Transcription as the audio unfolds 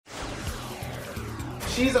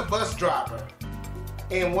She's a bus driver,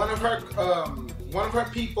 and one of her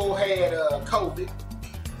people had COVID,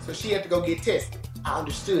 so she had to go get tested. I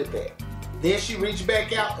understood that. Then she reached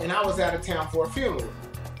back out, and I was out of town for a funeral.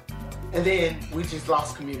 And then we just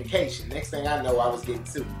lost communication. Next thing I know, I was getting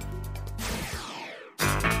sued.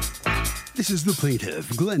 This is the plaintiff,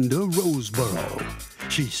 Glenda Roseborough.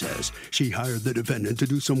 She says she hired the defendant to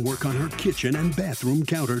do some work on her kitchen and bathroom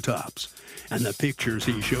countertops. And the pictures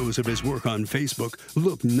he shows of his work on Facebook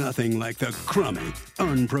look nothing like the crummy,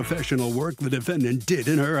 unprofessional work the defendant did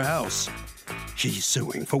in her house. She's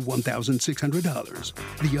suing for $1,600,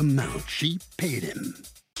 the amount she paid him.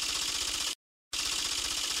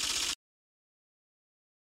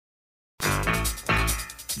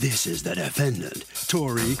 This is the defendant,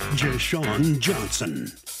 Tory Jashawn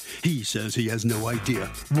Johnson. He says he has no idea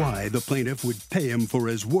why the plaintiff would pay him for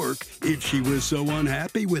his work if she was so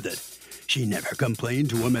unhappy with it. She never complained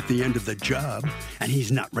to him at the end of the job, and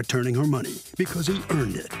he's not returning her money because he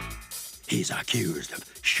earned it. He's accused of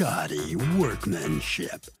shoddy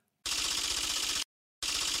workmanship.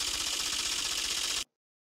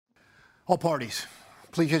 All parties,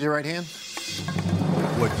 please raise your right hand.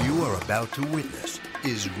 What you are about to witness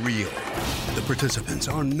is real. The participants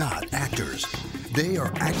are not actors. They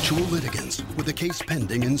are actual litigants with a case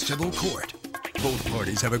pending in civil court. Both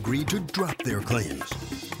parties have agreed to drop their claims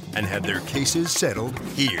and have their cases settled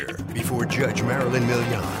here before Judge Marilyn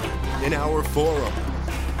Millian in our forum,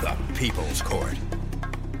 the People's Court.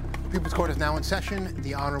 People's Court is now in session.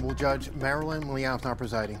 The Honorable Judge Marilyn Millian is now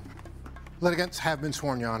presiding. Litigants have been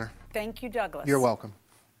sworn, Your Honor. Thank you, Douglas. You're welcome.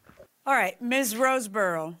 All right, Ms.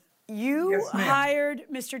 Roseborough, you Yes, ma'am. hired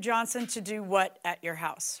Mr. Johnson to do what at your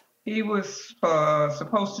house? He was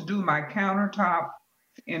supposed to do my countertop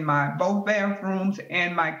in my both bathrooms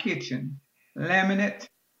and my kitchen. Laminate.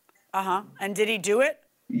 Uh-huh. And did he do it?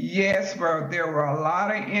 Yes, but there were a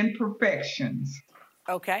lot of imperfections.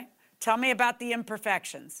 Okay. Tell me about the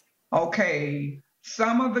imperfections. Okay,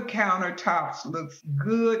 some of the countertops looks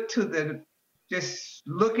good to the just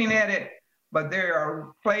looking at it, but there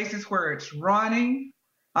are places where it's running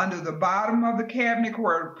under the bottom of the cabinet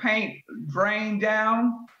where paint drained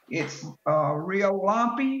down. It's real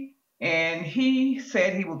lumpy, and he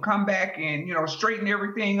said he would come back and straighten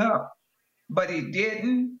everything up, but he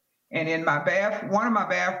didn't. And in my one of my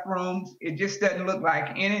bathrooms, it just doesn't look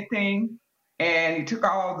like anything. And he took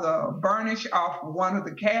all the burnish off one of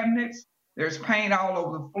the cabinets. There's paint all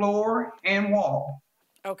over the floor and wall.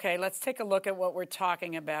 Okay, let's take a look at what we're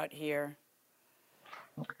talking about here.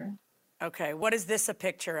 Okay. Okay, what is this a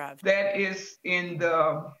picture of? That is in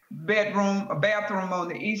the bathroom on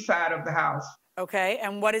the east side of the house. Okay,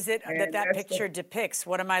 and what is it And that that's picture depicts?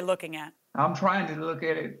 What am I looking at? I'm trying to look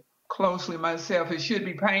at it closely myself. It should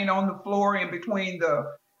be paint on the floor in between the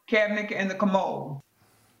cabinet and the commode.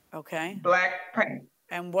 Okay. Black paint.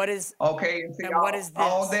 And what is? Okay. And see, and what is this?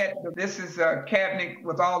 All that. This is a cabinet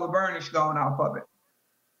with all the burnish gone off of it.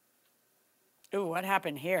 Ooh, what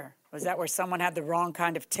happened here? Was that where someone had the wrong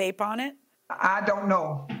kind of tape on it? I don't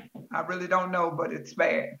know. I really don't know, but it's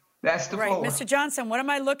bad. That's the floor. Right, Mr. Johnson, what am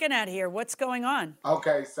I looking at here? What's going on?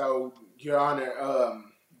 Okay, so, Your Honor,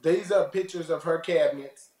 these are pictures of her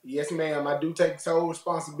cabinets. Yes, ma'am, I do take sole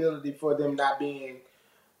responsibility for them not being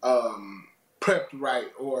prepped right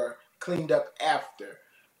or cleaned up after.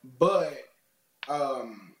 But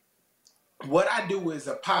what I do is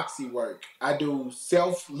epoxy work. I do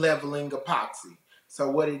self-leveling epoxy. So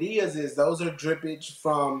what it is those are drippage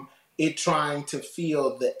from it trying to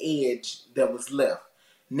feel the edge that was left.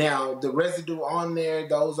 Now, the residue on there,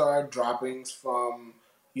 those are droppings from,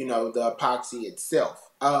 the epoxy itself.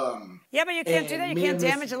 Yeah, but you can't do that. You can't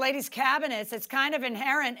damage a lady's cabinets. It's kind of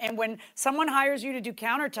inherent. And when someone hires you to do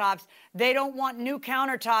countertops, they don't want new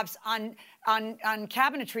countertops on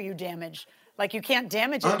cabinetry you damage. Like, you can't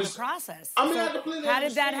damage it in the process. I mean, I completely how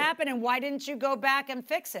did that understand. happen, and why didn't you go back and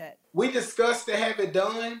fix it? We discussed to have it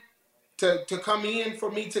done, to come in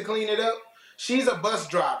for me to clean it up. She's a bus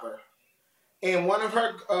driver, and one of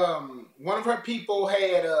her people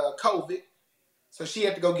had COVID, so she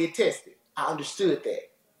had to go get tested. I understood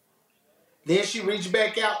that. Then she reached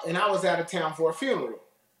back out, and I was out of town for a funeral.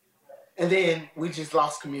 And then we just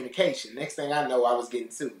lost communication. Next thing I know, I was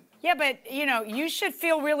getting sued. Yeah, but, you should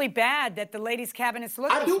feel really bad that the ladies' cabinets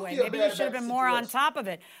look this way. Maybe you should have been more on top of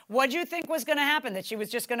it. What do you think was going to happen? That she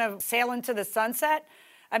was just going to sail into the sunset?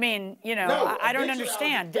 I mean, No, I don't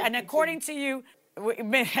understand. And according to you,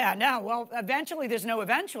 eventually there's no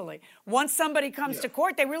eventually. Once somebody comes to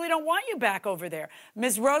court, they really don't want you back over there.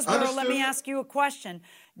 Ms. Roseborough, let me ask you a question.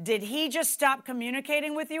 Did he just stop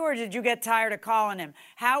communicating with you, or did you get tired of calling him?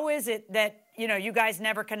 How is it that you guys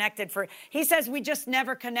never connected he says we just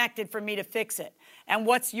never connected for me to fix it. And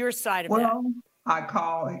what's your side of that? Well, I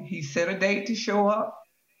called. He set a date to show up.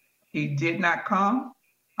 He did not come.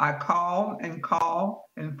 I called,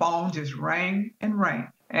 and phone just rang and rang.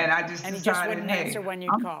 And I just and decided, he just wouldn't answer when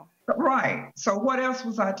you'd call. Right. So what else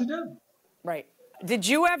was I to do? Right. Did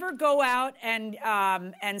you ever go out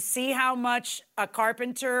and see how much a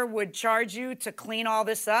carpenter would charge you to clean all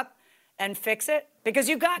this up and fix it? Because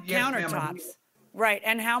you got countertops. Right.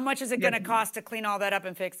 And how much is it going to cost to clean all that up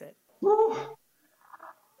and fix it? Whew.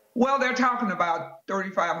 Well, they're talking about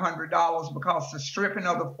 $3,500 because the stripping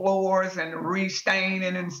of the floors and the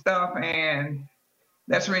restaining and stuff. And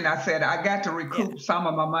that's when I said I got to recoup some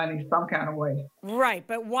of my money some kind of way. Right.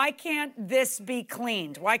 But why can't this be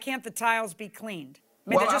cleaned? Why can't the tiles be cleaned? I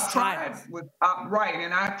mean, well, they're just tried. tiles. Right.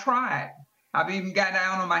 And I tried. I've even got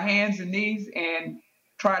down on my hands and knees and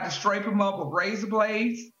tried to scrape them up with razor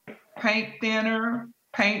blades, paint thinner,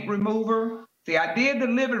 paint remover. See, I did the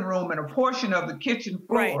living room and a portion of the kitchen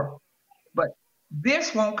floor, but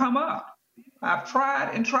this won't come up. I've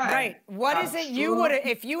tried and tried. Right. What is it you would have,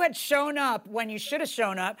 if you had shown up when you should have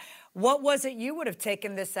shown up, what was it you would have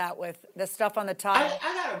taken this out with, the stuff on the tile?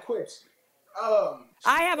 I got a question.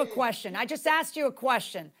 I have a question. I just asked you a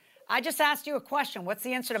question. What's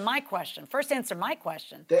the answer to my question? First answer my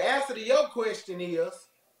question. The answer to your question is,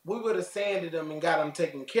 we would have sanded them and got them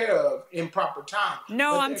taken care of in proper time.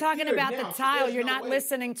 No, I'm talking about the tile. You're not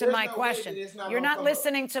listening to my question. You're not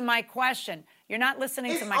listening to my question. You're not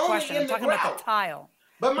listening to my question. I'm talking about the tile.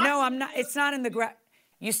 No, I'm not. It's not in the grout.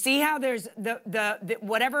 You see how there's the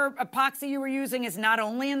whatever epoxy you were using is not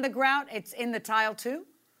only in the grout, it's in the tile too?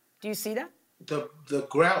 Do you see that? The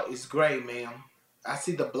grout is gray, ma'am. I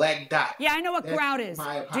see the black dot. Yeah, I know what grout is.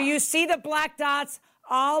 Do you see the black dots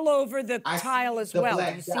all over the tile as well?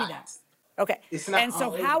 Do you see that? Okay. And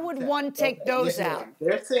so how would one take those out?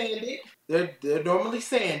 They're sanded. They're normally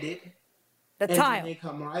sanded. The tile. And they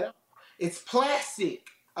come right up. It's plastic.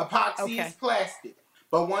 Epoxy is plastic.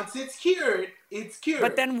 But once it's cured, it's cured.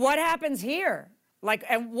 But then what happens here? Like,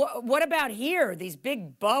 and what about here? These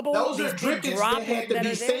big bubbles, those are drippings that have to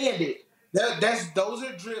be sanded. Those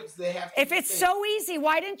are drips that have to If it's so easy,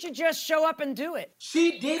 why didn't you just show up and do it?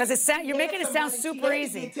 She did. Because you're making it sound super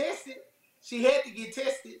easy. She had to get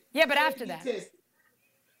tested. Yeah, but after that.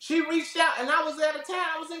 She reached out, and I was out of town.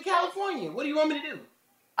 I was in California. What do you want me to do?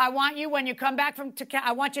 I want you, when you come back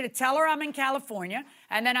I want you to tell her I'm in California,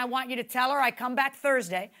 and then I want you to tell her I come back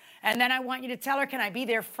Thursday, and then I want you to tell her, can I be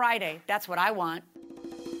there Friday? That's what I want.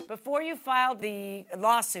 Before you filed the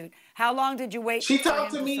lawsuit, how long did you wait? She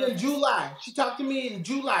talked to me in July. She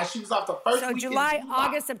was off the first week. So July,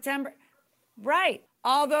 August, September. Right.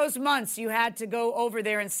 All those months you had to go over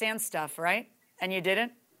there and sand stuff, right? And you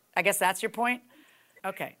didn't? I guess that's your point?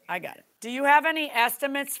 Okay, I got it. Do you have any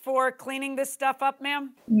estimates for cleaning this stuff up,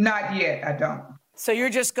 ma'am? Not yet, I don't. So you're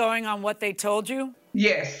just going on what they told you?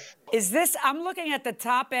 Yes. I'm looking at the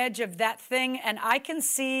top edge of that thing, and I can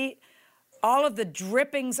see all of the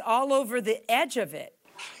drippings all over the edge of it.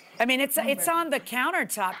 I mean, it's on the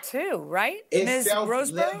countertop too, right? It's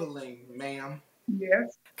self-leveling, ma'am.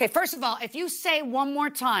 Yes. Okay, first of all, if you say one more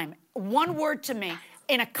time, one word to me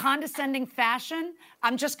in a condescending fashion,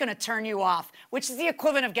 I'm just going to turn you off, which is the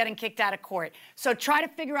equivalent of getting kicked out of court. So try to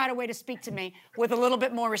figure out a way to speak to me with a little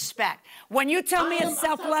bit more respect. When you tell me it's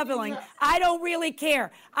self-leveling, I don't really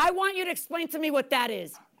care. I want you to explain to me what that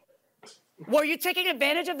is. Were you taking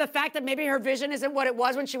advantage of the fact that maybe her vision isn't what it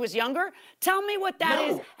was when she was younger? Tell me what that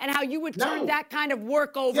is and how you would turn that kind of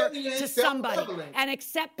work over to somebody and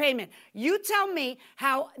accept payment. You tell me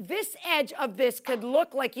how this edge of this could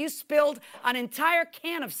look like you spilled an entire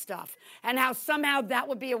can of stuff and how somehow that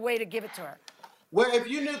would be a way to give it to her. Well, if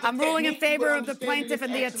you knew I'm ruling in favor of the plaintiff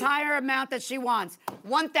and the entire amount that she wants.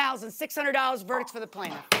 $1,600 verdict for the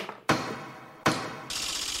plaintiff.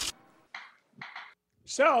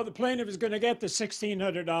 So the plaintiff is going to get the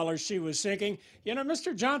 $1,600 she was seeking. You know,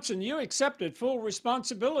 Mr. Johnson, you accepted full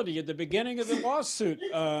responsibility at the beginning of the lawsuit,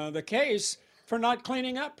 the case, for not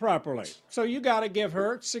cleaning up properly. So you got to give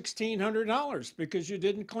her $1,600 because you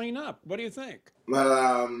didn't clean up. What do you think?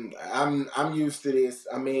 I'm used to this.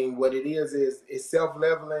 I mean, what it is it's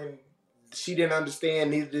self-leveling. She didn't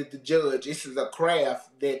understand, neither did the judge. This is a craft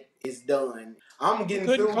that is done. I'm getting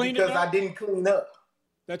sued because I didn't clean up.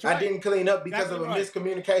 That's right. I didn't clean up because of a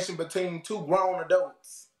miscommunication between two grown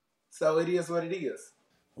adults. So it is what it is.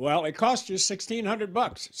 Well, it cost you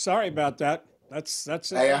 $1,600. Sorry about that. That's a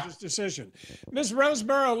judge's decision. Ms.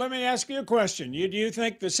 Roseborough, let me ask you a question. Do you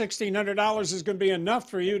think the $1,600 is going to be enough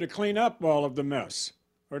for you to clean up all of the mess?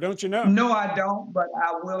 Or don't you know? No, I don't, but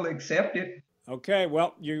I will accept it. Okay,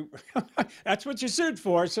 well, that's what you sued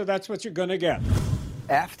for, so that's what you're going to get.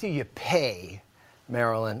 After you pay,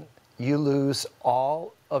 Marilyn, you lose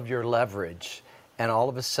all of your leverage. And all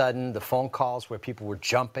of a sudden, the phone calls where people were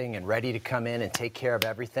jumping and ready to come in and take care of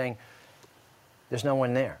everything, there's no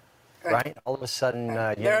one there, right? All of a sudden,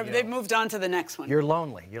 they've moved on to the next one. You're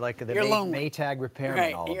lonely. You're like the Maytag repairman.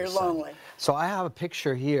 Right, all of you're a sudden. lonely. So I have a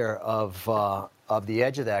picture here of the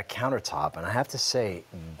edge of that countertop, and I have to say,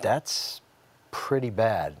 that's pretty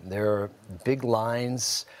bad. There are big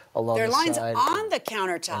lines along the side. There are lines on the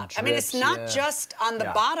countertop. I mean, it's not just on the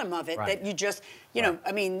bottom of it that you just, you know,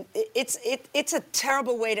 I mean, it's a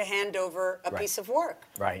terrible way to hand over a piece of work.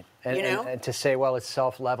 Right. And to say, well, it's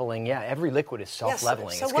self-leveling. Yeah, every liquid is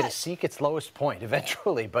self-leveling. So it's going to seek its lowest point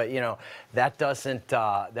eventually, but, you know, that doesn't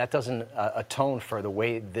atone for the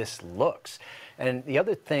way this looks. And the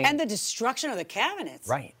other thing... And the destruction of the cabinets.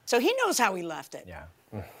 Right. So he knows how he left it. Yeah.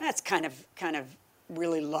 That's kind of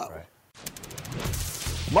really low. Right.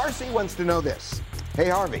 Marcy wants to know this. Hey,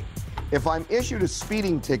 Harvey, if I'm issued a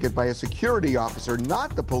speeding ticket by a security officer,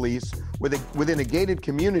 not the police, within a gated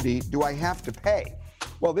community, do I have to pay?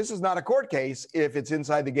 Well, this is not a court case if it's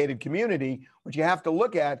inside the gated community. What you have to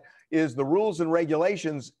look at is the rules and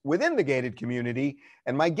regulations within the gated community.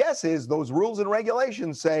 And my guess is those rules and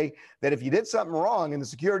regulations say that if you did something wrong and the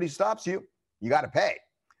security stops you, you got to pay.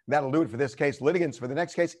 That'll do it for this case. Litigants for the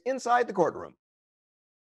next case inside the courtroom.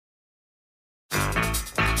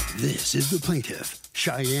 This is the plaintiff,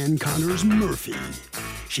 Cheyenne Connors Murphy.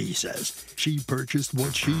 She says she purchased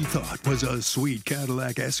what she thought was a sweet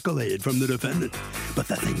Cadillac Escalade from the defendant, but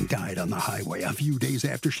the thing died on the highway a few days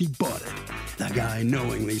after she bought it. The guy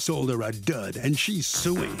knowingly sold her a dud, and she's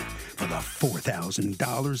suing for the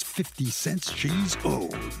 $4,000.50 she's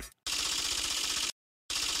owed.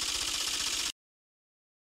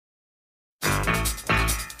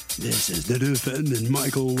 This is the defendant,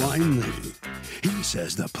 Michael Winley. He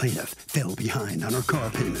says the plaintiff fell behind on her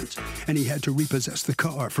car payments, and he had to repossess the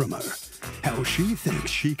car from her. How she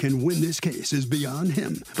thinks she can win this case is beyond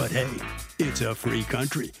him. But hey, it's a free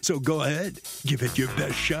country, so go ahead, give it your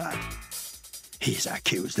best shot. He's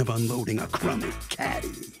accused of unloading a crummy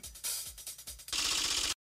caddy.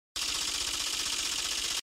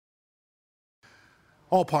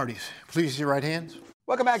 All parties, please use your right hands.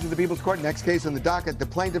 Welcome back to the People's Court. Next case on the docket. The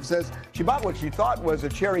plaintiff says she bought what she thought was a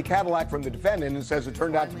cherry Cadillac from the defendant and says it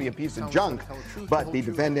turned out to be a piece of junk. But the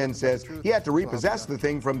defendant says he had to repossess the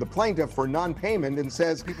thing from the plaintiff for non-payment and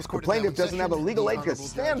says the plaintiff doesn't have a legal leg to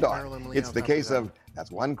stand on. It's the case of,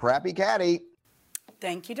 that's one crappy caddy.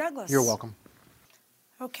 Thank you, Douglas. You're welcome.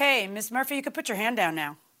 Okay, Ms. Murphy, you can put your hand down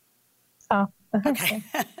now. Oh. Okay.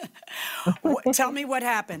 Tell me what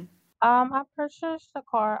happened. I purchased the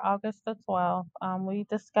car August the 12th. We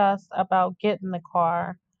discussed about getting the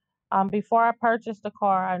car. Before I purchased the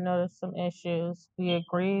car, I noticed some issues. We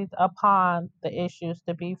agreed upon the issues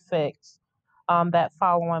to be fixed that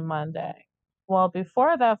following Monday. Well,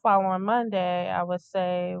 before that following Monday, I would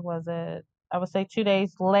say 2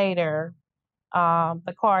 days later,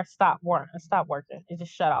 the car stopped working. It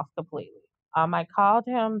just shut off completely. I called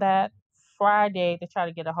him that Friday to try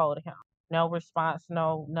to get a hold of him. No response,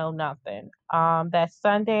 no nothing. That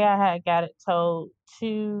Sunday I had got it towed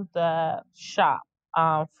to the shop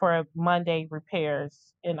for Monday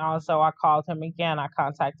repairs. And also I called him again. I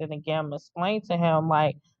contacted again, explained to him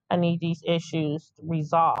like I need these issues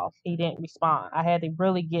resolved. He didn't respond. I had to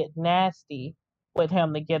really get nasty with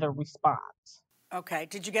him to get a response. Okay.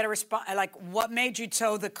 Did you get a response? Like, what made you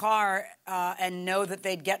tow the car and know that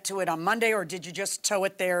they'd get to it on Monday, or did you just tow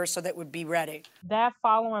it there so that it would be ready? That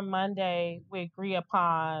following Monday, we agree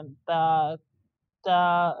upon the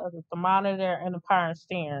monitor and the power and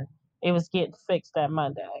steering. It was getting fixed that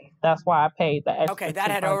Monday. That's why I paid the extra. Okay,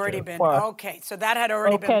 that had already been. Okay, so that had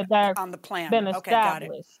already been on the plan. Been established. Okay, got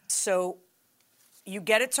it. So you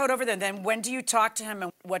get it towed over there. Then when do you talk to him,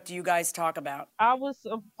 and what do you guys talk about? I was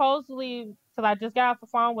supposedly, because I just got off the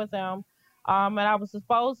phone with him, and I was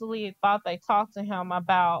supposedly thought they talked to him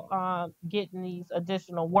about getting these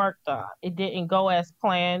additional work done. It didn't go as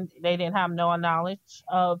planned. They didn't have no knowledge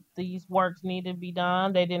of these works needed to be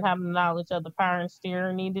done. They didn't have the knowledge of the power and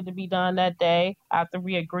steering needed to be done that day. After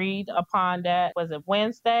we agreed upon that, was it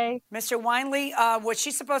Wednesday? Mr. Winley, was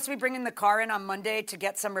she supposed to be bringing the car in on Monday to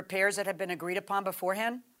get some repairs that had been agreed upon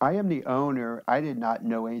beforehand? I am the owner. I did not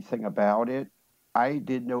know anything about it. I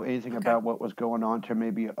didn't know anything about what was going on till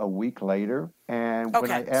maybe a week later. And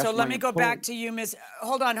when I asked so let me go back to you, Ms.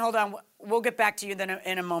 Hold on. we'll get back to you then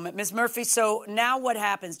in a moment. Ms. Murphy, so now what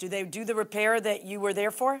happens? Do they do the repair that you were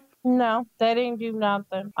there for? No, they didn't do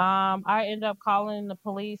nothing. I ended up calling the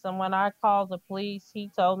police, and when I called the police,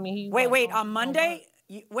 he told me he Wait, on Monday?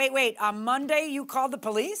 Wait, on Monday you called the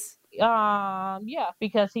police? Yeah,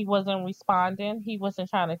 because he wasn't responding. He wasn't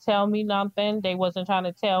trying to tell me nothing. They wasn't trying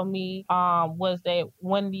to tell me was that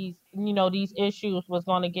when these issues was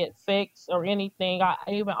going to get fixed or anything. I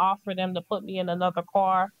even offered them to put me in another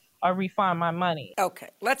car or refund my money. Okay,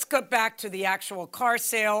 let's go back to the actual car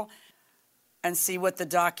sale and see what the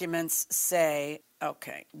documents say.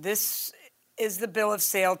 Okay, this is the bill of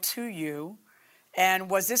sale to you.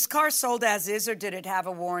 And was this car sold as is, or did it have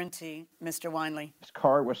a warranty, Mr. Winley? This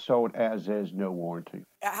car was sold as is, no warranty.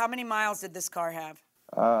 How many miles did this car have?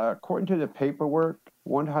 According to the paperwork,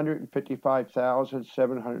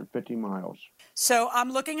 155,750 miles. So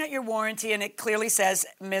I'm looking at your warranty, and it clearly says,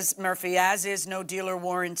 Ms. Murphy, as is, no dealer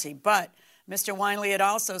warranty. But, Mr. Winley, it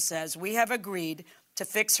also says, we have agreed to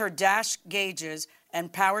fix her dash gauges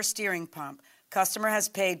and power steering pump. Customer has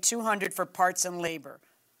paid $200 for parts and labor.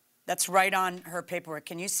 That's right on her paperwork.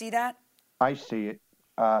 Can you see that? I see it.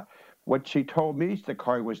 What she told me the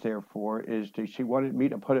car was there for is that she wanted me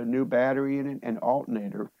to put a new battery in it and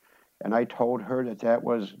alternator, and I told her that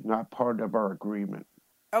was not part of our agreement.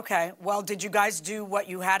 Okay. Well, did you guys do what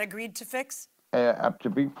you had agreed to fix? To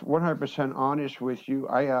be 100% honest with you,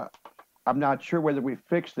 I'm not sure whether we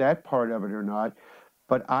fixed that part of it or not,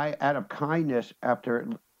 but out of kindness, after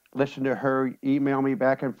listening to her email me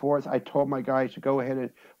back and forth, I told my guys to go ahead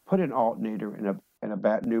and put an alternator and a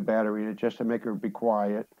new battery in it just to make her be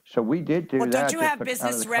quiet. So we did do that. Well, don't you have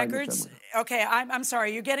business records? Okay, I'm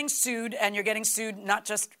sorry. You're getting sued, and you're getting sued not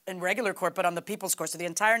just in regular court, but on the People's Court. So the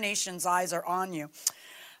entire nation's eyes are on you.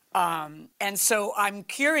 And so I'm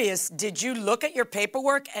curious, did you look at your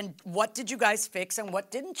paperwork, and what did you guys fix, and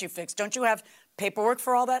what didn't you fix? Don't you have paperwork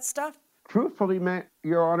for all that stuff? Truthfully,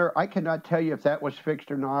 Your Honor, I cannot tell you if that was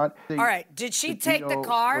fixed or not. All right. Did she take the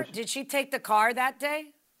car? Did she take the car that day?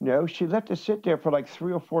 No, she let it sit there for like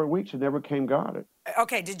 3 or 4 weeks and never came got it.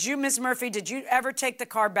 Okay, did you, Ms. Murphy, did you ever take the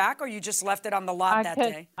car back, or you just left it on the lot that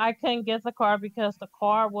day? I couldn't get the car because the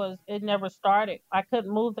car it never started. I couldn't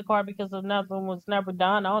move the car because nothing was never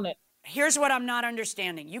done on it. Here's what I'm not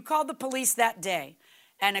understanding. You called the police that day,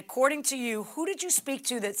 and according to you, who did you speak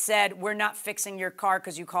to that said, we're not fixing your car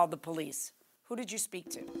because you called the police? Who did you speak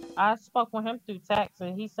to? I spoke with him through text,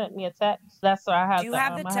 and he sent me a text. That's what I have. Do you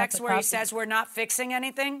have the text where he says we're not fixing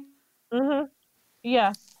anything? Mm-hmm.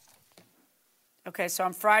 Yes. Okay, so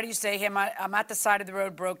on Friday you say, hey, I'm at the side of the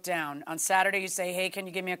road, broke down. On Saturday you say, hey, can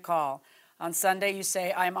you give me a call? On Sunday you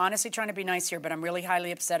say, I'm honestly trying to be nice here, but I'm really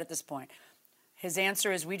highly upset at this point. His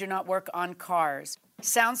answer is, we do not work on cars.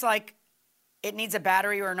 Sounds like it needs a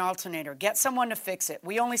battery or an alternator. Get someone to fix it.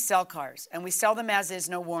 We only sell cars, and we sell them as is,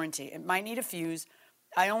 no warranty. It might need a fuse.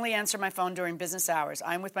 I only answer my phone during business hours.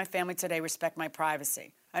 I'm with my family today. Respect my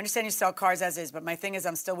privacy. I understand you sell cars as is, but my thing is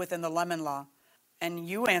I'm still within the lemon law. And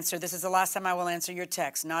you answer, this is the last time I will answer your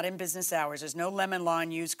text, not in business hours. There's no lemon law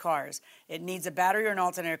on used cars. It needs a battery or an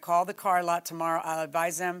alternator. Call the car lot tomorrow. I'll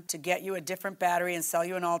advise them to get you a different battery and sell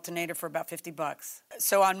you an alternator for about $50.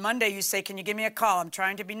 So on Monday, you say, can you give me a call? I'm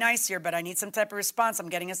trying to be nice here, but I need some type of response. I'm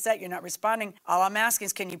getting upset. You're not responding. All I'm asking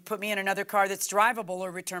is, can you put me in another car that's drivable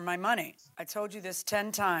or return my money? I told you this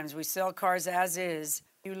 10 times. We sell cars as is.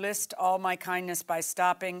 You list all my kindness by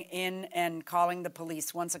stopping in and calling the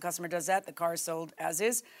police. Once a customer does that, the car is sold as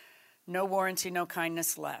is. No warranty, no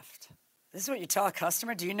kindness left. This is what you tell a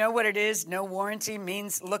customer? Do you know what it is? No warranty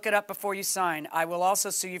means look it up before you sign. I will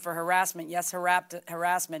also sue you for harassment. Yes,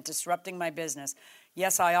 harassment, disrupting my business.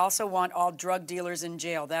 Yes, I also want all drug dealers in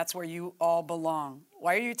jail. That's where you all belong.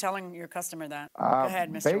 Why are you telling your customer that? Go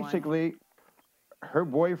ahead, Mr. Basically, her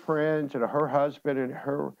boyfriends and her husband and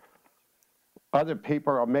her other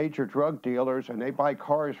people are major drug dealers, and they buy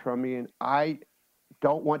cars from me, and I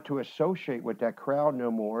don't want to associate with that crowd no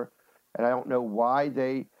more, and I don't know why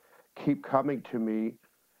they keep coming to me,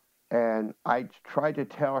 and I tried to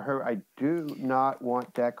tell her I do not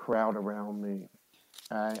want that crowd around me.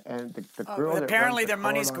 And the girl apparently their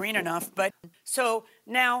money's green enough, but so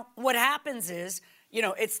now what happens is, you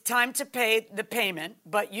know, it's time to pay the payment,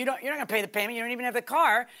 but you're not going to pay the payment. You don't even have the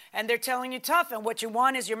car, and they're telling you tough. And what you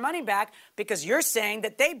want is your money back because you're saying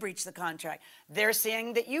that they breached the contract. They're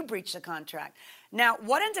saying that you breached the contract. Now,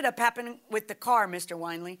 what ended up happening with the car, Mr.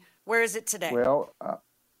 Winley? Where is it today? Well,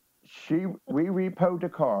 we repoed the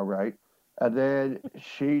car, right? And then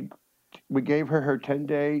we gave her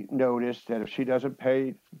 10-day notice that if she doesn't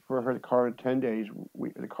pay for her car in 10 days,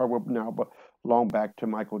 the car will now belong back to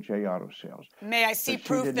Michael J. Auto Sales. May I see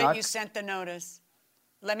proof that you sent the notice?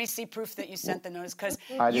 Let me see proof that you sent the notice, because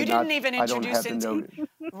I you did not- didn't even I don't introduce have the into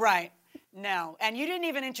notice. right. No, and you didn't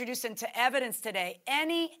even introduce into evidence today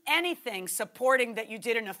anything supporting that you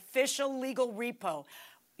did an official legal repo.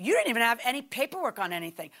 You didn't even have any paperwork on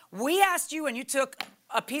anything. We asked you, and you took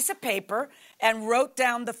a piece of paper and wrote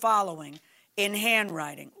down the following in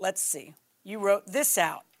handwriting. Let's see. You wrote this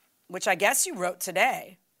out, which I guess you wrote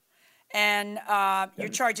today. And you're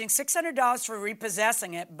charging $600 for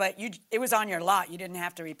repossessing it, but it was on your lot. You didn't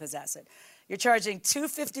have to repossess it. You're charging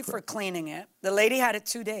 $250 for cleaning it. The lady had it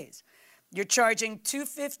 2 days. You're charging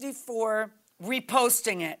 $250 for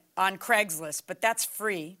reposting it on Craigslist, but that's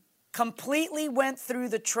free. Completely went through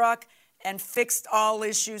the truck and fixed all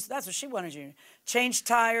issues. That's what she wanted you to do. Changed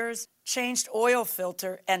tires, changed oil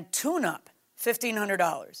filter, and tune-up,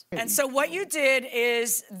 $1,500. And so what you did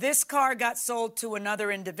is this car got sold to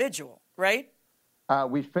another individual, right?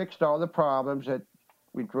 We fixed all the problems. That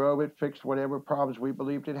we drove it, fixed whatever problems we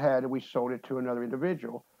believed it had, and we sold it to another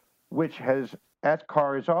individual, that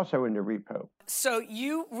car is also in the repo. So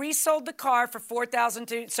you resold the car for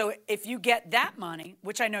 $4,000. So if you get that money,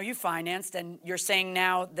 which I know you financed, and you're saying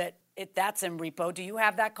now that that's in repo, do you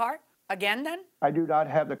have that car again then? I do not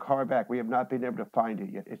have the car back. We have not been able to find it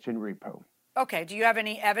yet. It's in repo. Okay. Do you have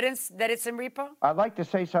any evidence that it's in repo? I'd like to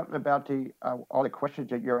say something about all the questions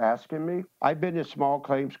that you're asking me. I've been to small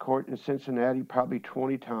claims court in Cincinnati probably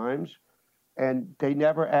 20 times, and they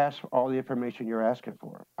never ask for all the information you're asking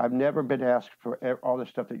for. I've never been asked for all the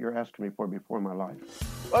stuff that you're asking me for before in my life.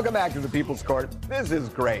 Welcome back to the People's Court. This is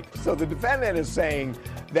great. So the defendant is saying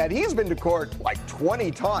that he's been to court like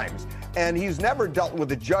 20 times, and he's never dealt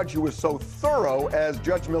with a judge who was so thorough as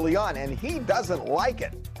Judge Milian, and he doesn't like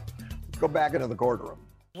it. Let's go back into the courtroom.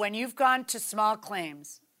 When you've gone to small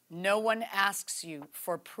claims, no one asks you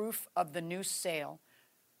for proof of the new sale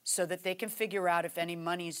so that they can figure out if any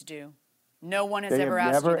money's due. No one has ever asked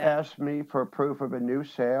you that. They have never asked me for proof of a new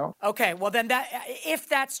sale. Okay, well then if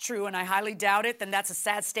that's true, and I highly doubt it, then that's a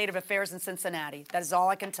sad state of affairs in Cincinnati. That is all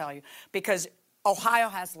I can tell you, because Ohio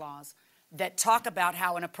has laws that talk about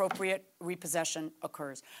how an appropriate repossession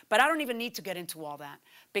occurs. But I don't even need to get into all that,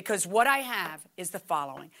 because what I have is the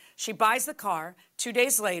following. She buys the car. 2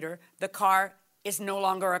 days later, the car is no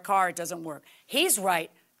longer a car. It doesn't work. He's right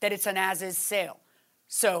that it's an as-is sale.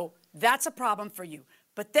 So that's a problem for you.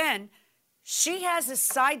 But then she has this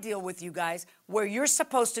side deal with you guys where you're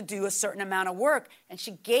supposed to do a certain amount of work, and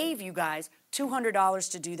she gave you guys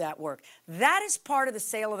 $200 to do that work. That is part of the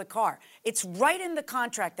sale of the car. It's right in the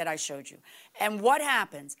contract that I showed you. And what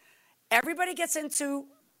happens? Everybody gets into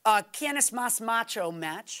a Quienes Mas Macho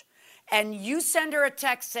match, and you send her a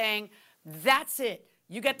text saying, that's it.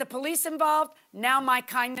 You get the police involved, now my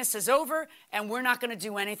kindness is over, and we're not going to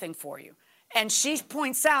do anything for you. And she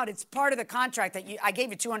points out it's part of the contract that I gave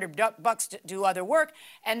you $200 to do other work,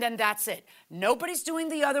 and then that's it. Nobody's doing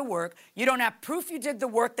the other work. You don't have proof you did the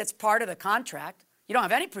work that's part of the contract. You don't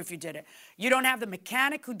have any proof you did it. You don't have the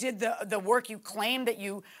mechanic who did the work you claimed that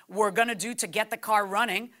you were going to do to get the car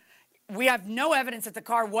running. We have no evidence that the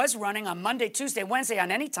car was running on Monday, Tuesday, Wednesday,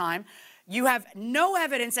 on any time. You have no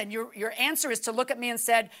evidence, and your answer is to look at me and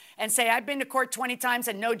say, I've been to court 20 times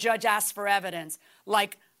and no judge asked for evidence.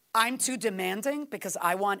 Like, I'm too demanding because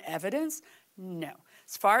I want evidence? No.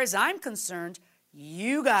 As far as I'm concerned,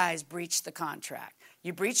 you guys breached the contract.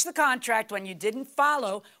 You breached the contract when you didn't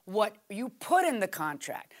follow what you put in the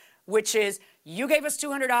contract, which is you gave us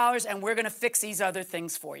 $200 and we're going to fix these other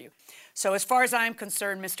things for you. So as far as I'm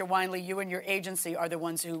concerned, Mr. Winley, you and your agency are the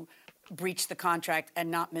ones who breached the contract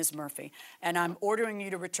and not Ms. Murphy. And I'm ordering you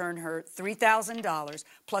to return her $3,000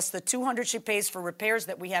 plus the $200 she pays for repairs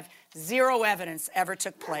that we have zero evidence ever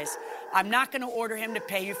took place. I'm not going to order him to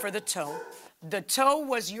pay you for the tow. The tow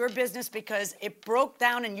was your business because it broke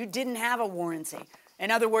down and you didn't have a warranty.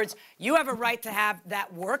 In other words, you have a right to have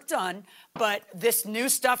that work done, but this new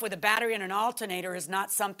stuff with a battery and an alternator is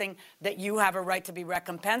not something that you have a right to be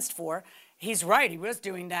recompensed for. He's right. He was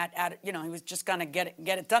doing that he was just going to get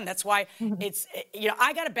it done. That's why it's,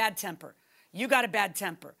 I got a bad temper. You got a bad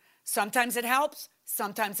temper. Sometimes it helps.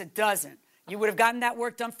 Sometimes it doesn't. You would have gotten that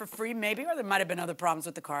work done for free, maybe, or there might have been other problems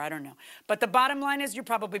with the car. I don't know. But the bottom line is you're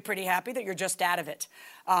probably pretty happy that you're just out of it.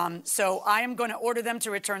 So I am going to order them to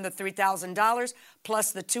return the $3,000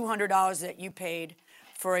 plus the $200 that you paid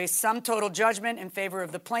for a sum total judgment in favor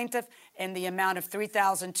of the plaintiff in the amount of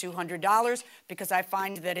 $3,200 because I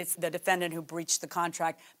find that it's the defendant who breached the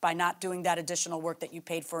contract by not doing that additional work that you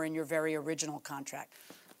paid for in your very original contract.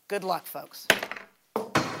 Good luck, folks.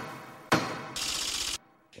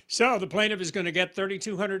 So the plaintiff is going to get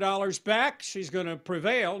 $3,200 back. She's going to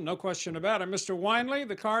prevail, no question about it. Mr. Winley,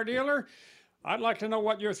 the car dealer, I'd like to know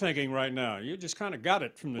what you're thinking right now. You just kind of got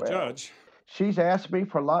it from the judge. She's asked me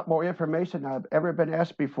for a lot more information than I've ever been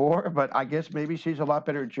asked before, but I guess maybe she's a lot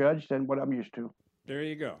better judge than what I'm used to. There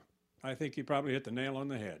you go. I think you probably hit the nail on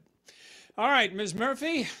the head. All right, Ms.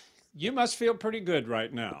 Murphy, you must feel pretty good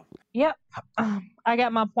right now. Yep. I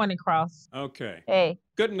got my point across. Okay. Hey.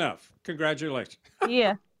 Good enough. Congratulations.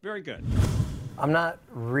 Yeah. Very good. I'm not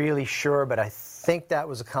really sure, but I think that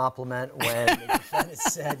was a compliment when the defendant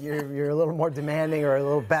said you're a little more demanding or a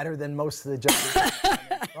little better than most of the judges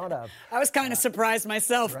in front of. I was kind of surprised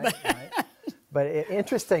myself. Right. But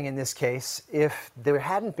interesting in this case, if there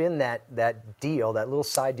hadn't been that deal, that little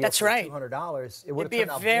side deal for $200, it would have turned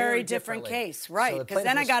out very different case, right? Because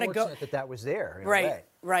then I got to go. That was there.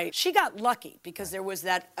 Right. She got lucky because there was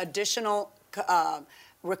that additional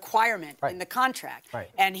requirement in the contract,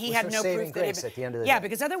 and he had no proof that at the end of the day.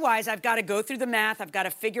 Because otherwise I've got to go through the math. I've got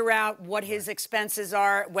to figure out what his expenses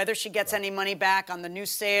are, whether she gets any money back on the new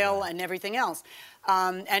sale and everything else.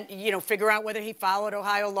 And figure out whether he followed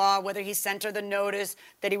Ohio law, whether he sent her the notice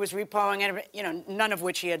that he was repoing, and none of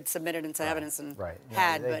which he had submitted into evidence and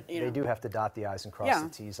had. They do have to dot the I's and cross the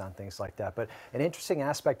T's on things like that. But an interesting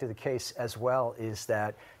aspect of the case as well is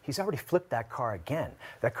that he's already flipped that car again.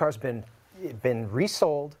 That car's been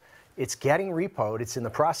resold. It's getting repoed. It's in the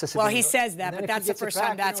process of. Well, he says that, but that's the first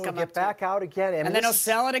time that's come up. Get back out again, and then he'll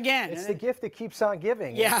sell it again. It's the gift that keeps on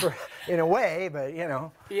giving. Yeah. In a way, but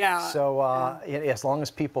Yeah. So as long as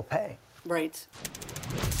people pay. Right.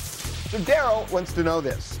 So Daryl wants to know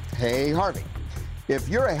this. Hey, Harvey, if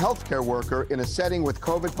you're a healthcare worker in a setting with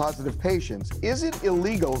COVID-positive patients, is it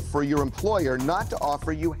illegal for your employer not to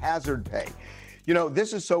offer you hazard pay?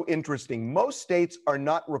 This is so interesting. Most states are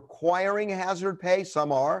not requiring hazard pay.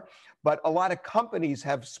 Some are, but a lot of companies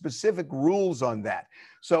have specific rules on that.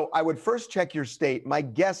 So I would first check your state. My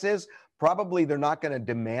guess is probably they're not going to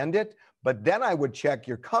demand it, but then I would check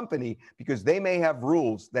your company because they may have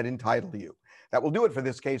rules that entitle you. That will do it for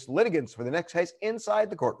this case. Litigants for the next case inside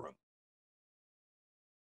the courtroom.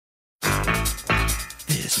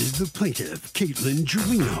 This is the plaintiff, Caitlin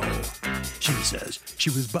Giolino. She says she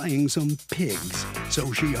was buying some pigs,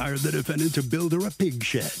 so she hired the defendant to build her a pig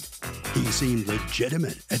shed. He seemed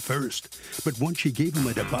legitimate at first, but once she gave him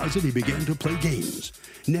a deposit, he began to play games.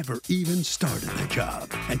 Never even started the job,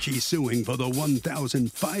 and she's suing for the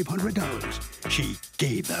 $1,500 she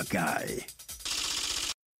gave the guy.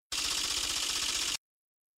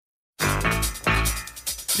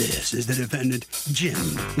 This is the defendant,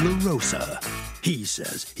 Jim LaRosa. He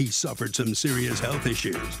says he suffered some serious health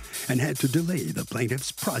issues and had to delay the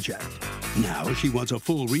plaintiff's project. Now she wants a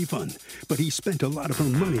full refund, but he spent a lot of her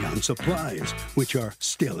money on supplies, which are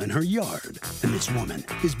still in her yard, and this woman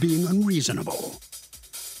is being unreasonable.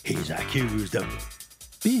 He's accused of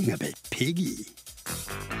being a bit piggy.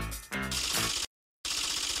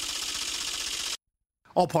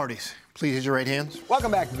 All parties, please use your right hands.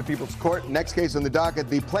 Welcome back to the People's Court. Next case on the docket,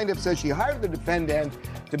 the plaintiff says she hired the defendant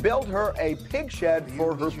to build her a pig shed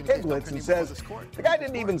for her piglets and says the guy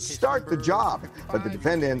didn't even start the job. But the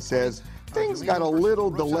defendant says things got a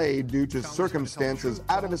little delayed due to circumstances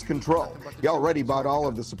out of his control. He already bought all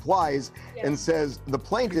of the supplies and says the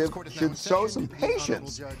plaintiff should show some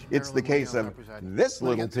patience. It's the case of this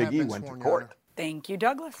little piggy went to court. Thank you,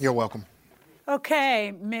 Douglas. You're welcome.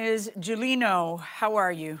 Okay, Ms. Giolino, how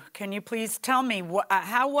are you? Can you please tell me,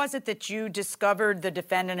 how was it that you discovered the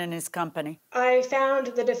defendant and his company? I found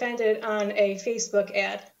the defendant on a Facebook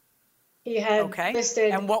ad. He had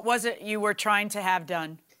listed... And what was it you were trying to have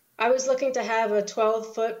done? I was looking to have a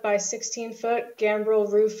 12-foot by 16-foot gambrel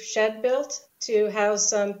roof shed built to house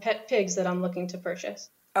some pet pigs that I'm looking to purchase.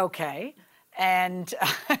 Okay, and...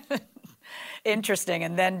 Interesting.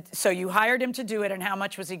 And then, so you hired him to do it, and how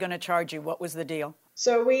much was he going to charge you? What was the deal?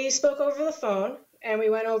 So we spoke over the phone, and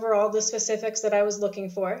we went over all the specifics that I was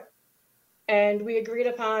looking for, and we agreed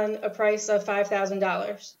upon a price of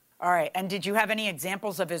 $5,000. All right. And did you have any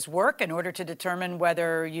examples of his work in order to determine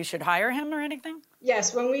whether you should hire him or anything?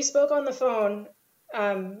 Yes. When we spoke on the phone,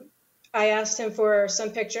 I asked him for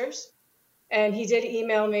some pictures, and he did he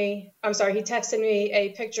texted me a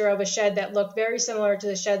picture of a shed that looked very similar to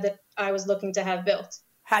the shed that I was looking to have built.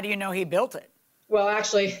 How do you know he built it? Well,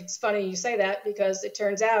 actually, it's funny you say that because it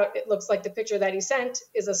turns out it looks like the picture that he sent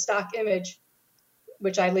is a stock image,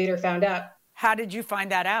 which I later found out. How did you find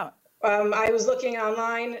that out? I was looking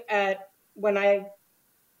online at when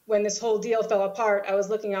this whole deal fell apart, I was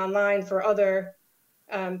looking online for other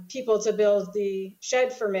people to build the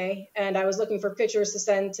shed for me, and I was looking for pictures to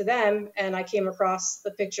send to them, and I came across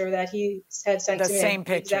the picture that he had sent to me. The same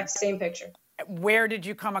picture? The exact same picture. Where did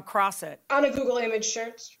you come across it? On a Google image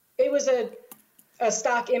search. It was a a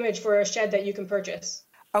stock image for a shed that you can purchase.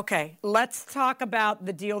 Okay, let's talk about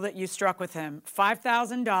the deal that you struck with him.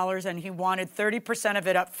 $5,000, and he wanted 30% of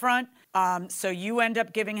it up front. So you end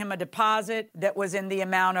up giving him a deposit that was in the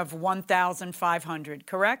amount of $1,500,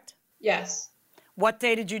 correct? Yes. What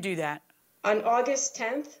day did you do that? On August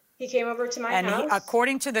 10th, he came over to my house. And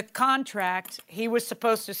according to the contract, he was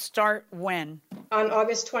supposed to start when? On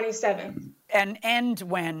August 27th. And end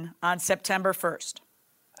when? On September 1st,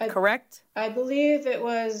 correct? I believe it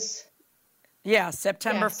was... Yeah,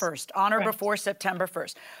 September Yes. 1st, on or Correct. before September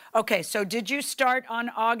 1st. Okay, so did you start on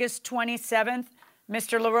August 27th,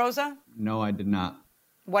 Mr. LaRosa? No, I did not.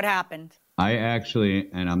 What happened? I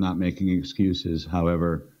actually, and I'm not making excuses,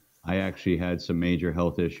 however, I actually had some major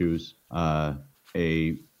health issues.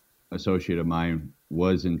 A associate of mine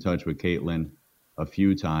was in touch with Caitlin a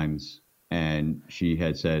few times, and she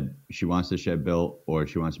had said she wants the shed built or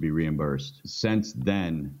she wants to be reimbursed. Since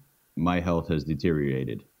then, my health has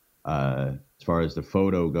deteriorated. As far as the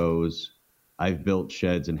photo goes, I've built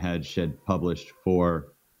sheds and had shed published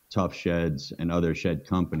for Tough Sheds and other shed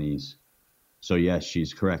companies. So yes,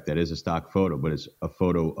 she's correct. That is a stock photo, but it's a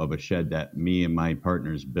photo of a shed that me and my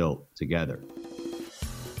partners built together.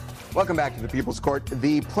 Welcome back to the People's Court.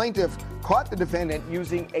 The plaintiff caught the defendant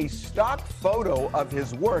using a stock photo of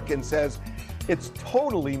his work and says it's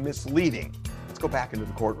totally misleading. Let's go back into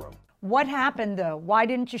the courtroom. What happened, though? Why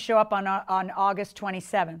didn't you show up on August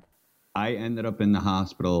 27th? I ended up in the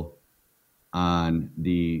hospital on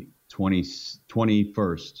the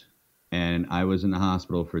 21st, and I was in the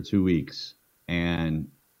hospital for 2 weeks. And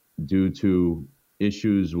due to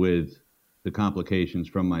issues with the complications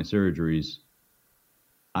from my surgeries,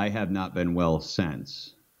 I have not been well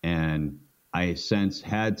since. And I since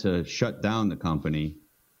had to shut down the company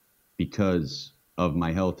because of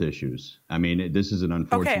my health issues. I mean, this is an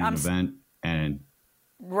unfortunate event. And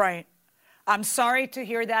right. I'm sorry to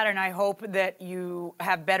hear that, and I hope that you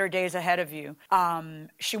have better days ahead of you.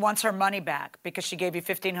 She wants her money back because she gave you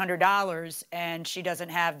 $1,500 and she doesn't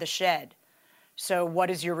have the shed. So what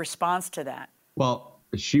is your response to that? Well,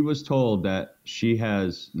 she was told that she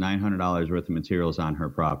has $900 worth of materials on her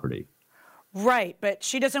property. Right, but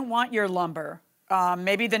she doesn't want your lumber.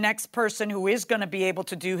 Maybe the next person who is going to be able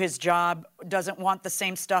to do his job doesn't want the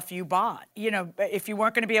same stuff you bought. You know, if you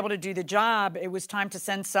weren't going to be able to do the job, it was time to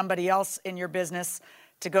send somebody else in your business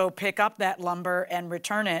to go pick up that lumber and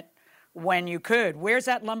return it when you could. Where's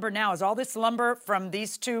that lumber now? Is all this lumber from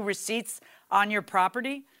these two receipts on your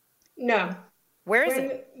property? No. Where is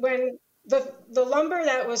it? When the lumber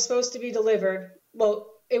that was supposed to be delivered, well,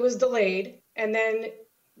 it was delayed, and then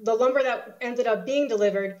the lumber that ended up being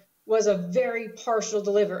delivered was a very partial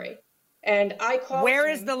delivery. And I called Where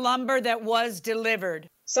is the lumber that was delivered?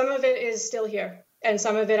 Some of it is still here, and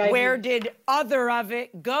some of it Where did other of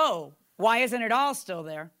it go? Why isn't it all still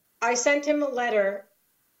there? I sent him a letter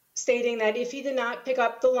stating that if he did not pick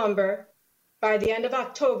up the lumber by the end of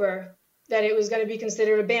October, that it was going to be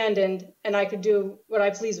considered abandoned and I could do what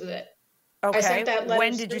I pleased with it. Okay. I sent that letter.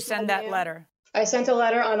 When did you send that letter? I sent a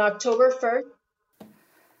letter on October 1st.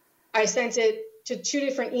 I sent it to 2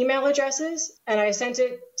 different email addresses, and I sent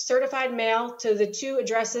it certified mail to the 2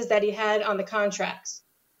 addresses that he had on the contracts,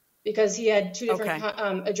 because he had 2 different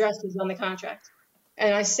addresses on the contract.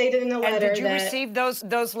 And I stated in the letter that... And did you receive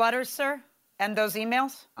those letters, sir, and those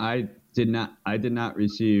emails? I did not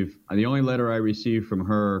receive. The only letter I received from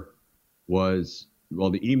her was, well,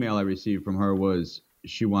 the email I received from her was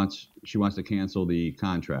she wants to cancel the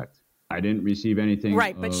contract. I didn't receive anything.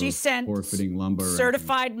 Right, but she sent forfeiting lumber,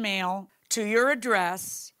 certified mail to your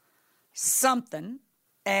address, something.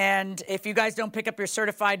 And if you guys don't pick up your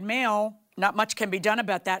certified mail, not much can be done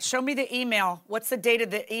about that. Show me the email. What's the date of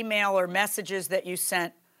the email or messages that you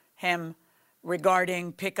sent him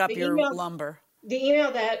regarding pick up your lumber? The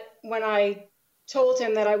email that when I told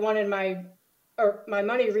him that I wanted my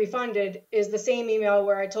money refunded is the same email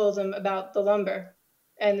where I told him about the lumber.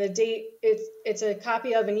 And the date, it's a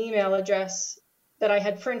copy of an email address that I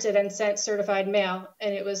had printed and sent certified mail,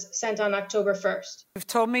 and it was sent on October 1st. You've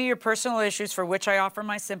told me your personal issues for which I offer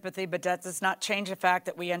my sympathy, but that does not change the fact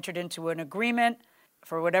that we entered into an agreement.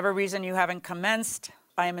 For whatever reason you haven't commenced,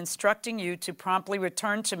 I am instructing you to promptly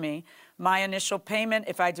return to me my initial payment.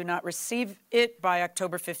 If I do not receive it by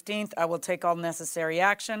October 15th, I will take all necessary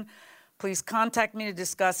action. Please contact me to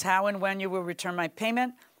discuss how and when you will return my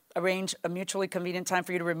payment. Arrange a mutually convenient time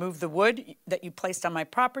for you to remove the wood that you placed on my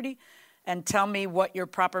property, and tell me what your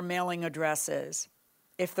proper mailing address is.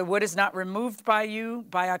 If the wood is not removed by you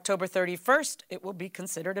by October 31st, it will be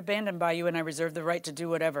considered abandoned by you, and I reserve the right to do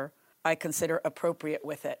whatever I consider appropriate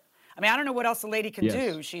with it. I mean, I don't know what else the lady can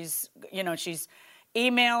do. She's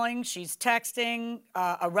emailing, she's texting.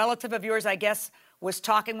 A relative of yours, I guess, was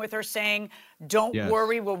talking with her saying, don't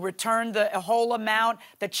worry, we'll return the whole amount.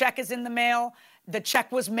 The check is in the mail. The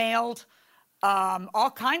check was mailed.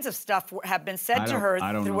 All kinds of stuff have been said to her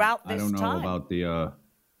throughout this time. I don't know about the,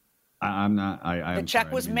 I'm not, the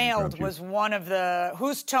check was mailed was one of the,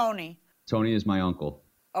 who's Tony? Tony is my uncle.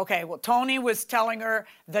 Okay, well, Tony was telling her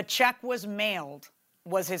the check was mailed,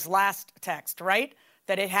 was his last text, right?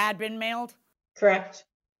 That it had been mailed? Correct.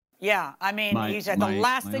 Yeah, I mean, he said the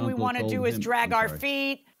last thing we want to do is drag our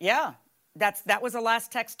feet. Yeah, that was the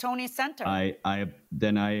last text Tony sent her.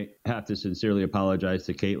 Then I have to sincerely apologize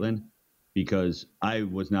to Caitlin because I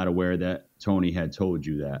was not aware that Tony had told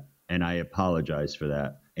you that, and I apologize for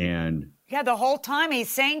that. And yeah, the whole time he's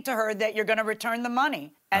saying to her that you're going to return the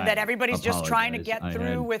money and that everybody's just trying to get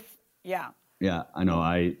through with, Yeah, I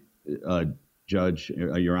know. Judge,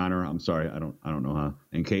 Your Honor, I'm sorry, I don't know how.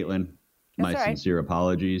 And Caitlin, my sincere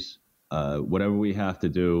apologies. Whatever we have to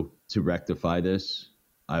do to rectify this,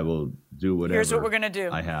 I will do whatever. Here's what we're going to do.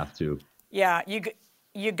 I have to. Yeah,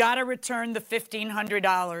 you got to return the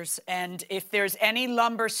 $1,500. And if there's any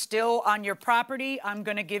lumber still on your property, I'm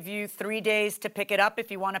going to give you 3 days to pick it up if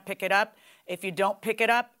you want to pick it up. If you don't pick it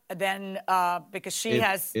up, then because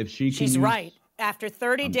she's right. After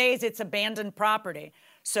 30 days, it's abandoned property.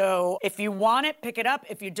 So if you want it, pick it up.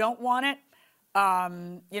 If you don't want it,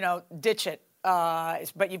 ditch it.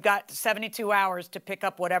 But you've got 72 hours to pick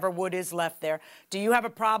up whatever wood is left there. Do you have a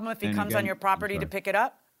problem if he comes on your property to pick it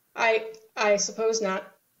up? I suppose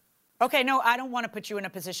not. Okay, no, I don't want to put you in a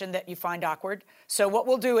position that you find awkward. So what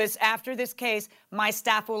we'll do is after this case, my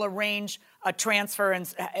staff will arrange a transfer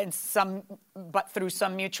but through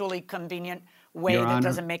some mutually convenient way that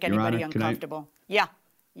doesn't make anybody uncomfortable. Yeah.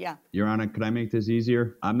 Your Honor, could I make this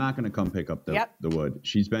easier? I'm not going to come pick up the wood.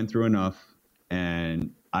 She's been through enough, and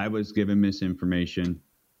I was given misinformation,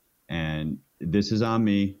 and this is on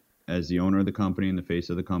me as the owner of the company and the face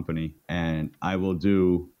of the company, and I will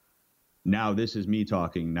do. Now, this is me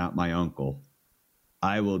talking, not my uncle.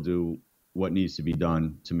 I will do what needs to be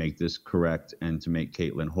done to make this correct and to make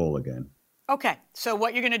Caitlin whole again. Okay, so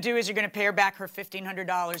what you're going to do is you're going to pay her back her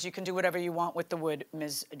 $1,500. You can do whatever you want with the wood,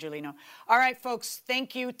 Ms. Giulino. All right, folks,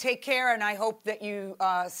 thank you. Take care, and I hope that you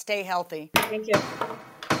stay healthy. Thank you.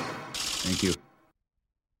 Thank you.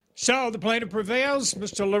 So the plaintiff prevails.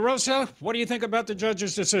 Mr. LaRosa, what do you think about the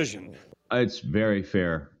judge's decision? It's very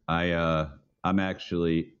fair. I'm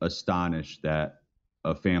actually astonished that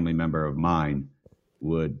a family member of mine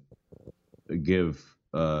would give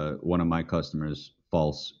one of my customers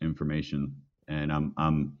false information, and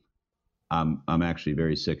I'm actually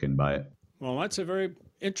very sickened by it. Well, that's a very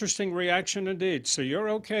interesting reaction indeed. So you're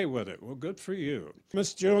okay with it? Well, good for you,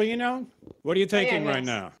 Ms. Giulino. What are you thinking right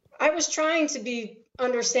now? I was trying to be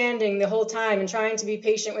understanding the whole time and trying to be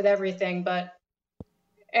patient with everything, but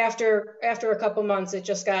after a couple months, it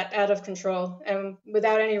just got out of control, and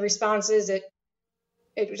without any responses, it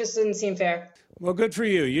just didn't seem fair. Well, good for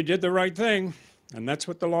you. You did the right thing, and that's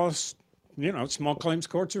what the law, small claims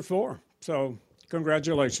courts are for. So,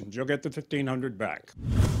 congratulations. You'll get the $1,500 back.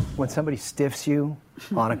 When somebody stiffs you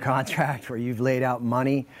on a contract where you've laid out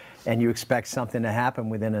money and you expect something to happen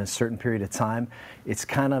within a certain period of time, it's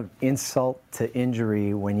kind of insult to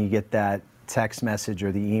injury when you get that text message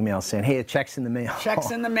or the email saying, hey, a check's in the mail.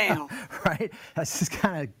 Check's in the mail. Right? That's just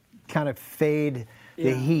kind of fade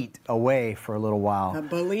the heat away for a little while.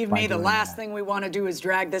 Believe me, the last thing we want to do is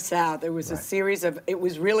drag this out. There was a series of, it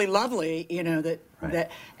was really lovely, and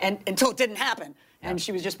until it didn't happen. And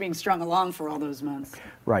she was just being strung along for all those months.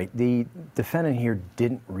 Right. The defendant here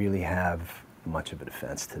didn't really have much of a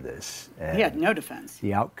defense to this. And he had no defense.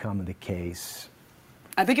 The outcome of the case.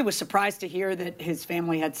 I think he was surprised to hear that his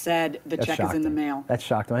family had said the check is in the mail. That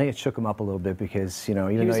shocked him. I think it shook him up a little bit because,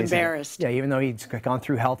 even he was embarrassed. Even though he'd gone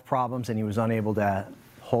through health problems and he was unable to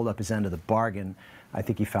hold up his end of the bargain, I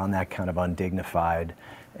think he found that kind of undignified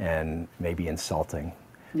and maybe insulting.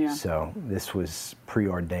 Yeah. So this was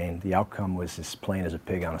preordained. The outcome was as plain as a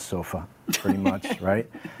pig on a sofa, pretty much, right?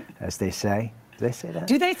 As they say. Do they say that?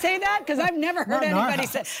 Do they say that? Because I've never heard anybody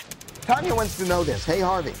say. Tanya wants to know this. Hey,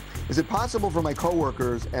 Harvey, is it possible for my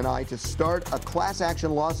coworkers and I to start a class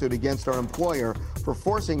action lawsuit against our employer for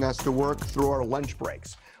forcing us to work through our lunch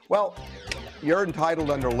breaks? Well, you're entitled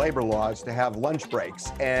under labor laws to have lunch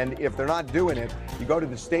breaks. And if they're not doing it, you go to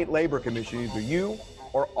the State Labor Commission, either you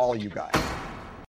or all you guys.